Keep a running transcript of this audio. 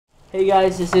Hey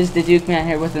guys, this is the Duke Man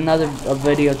here with another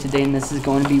video today, and this is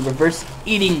going to be reverse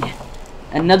eating,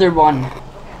 another one,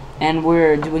 and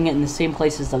we're doing it in the same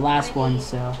place as the last one.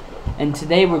 And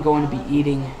today we're going to be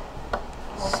eating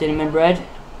cinnamon bread.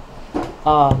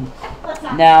 Now,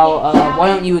 why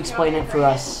don't you explain it for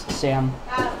us, Sam?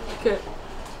 Okay.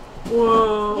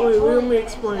 Well, wait, let me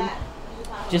explain.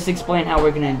 Just explain how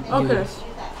we're gonna do this.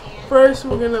 First,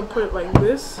 we're gonna put it like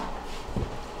this,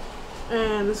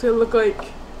 and it's gonna look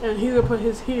like. And he's gonna put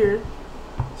his here,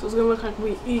 so it's gonna look like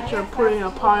we each are putting a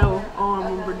pile on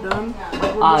when we're done.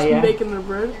 Like we're just making the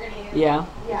bread. Yeah.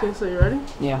 Okay, so you ready?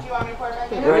 Yeah.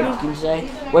 Okay, ready? Can you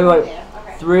say? Wait.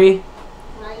 3,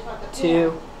 2,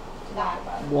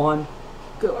 1,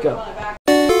 go.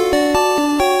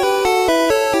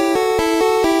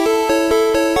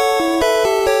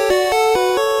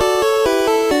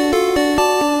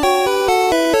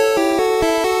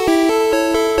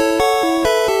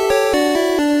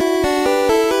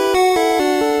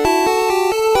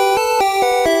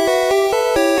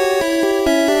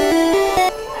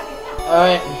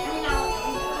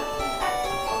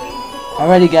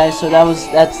 Alrighty guys, so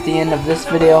that's the end of this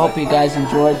video. Hope you guys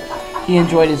enjoyed. He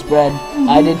enjoyed his bread.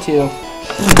 I did too.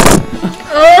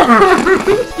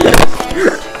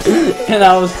 And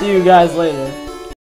I will see you guys later.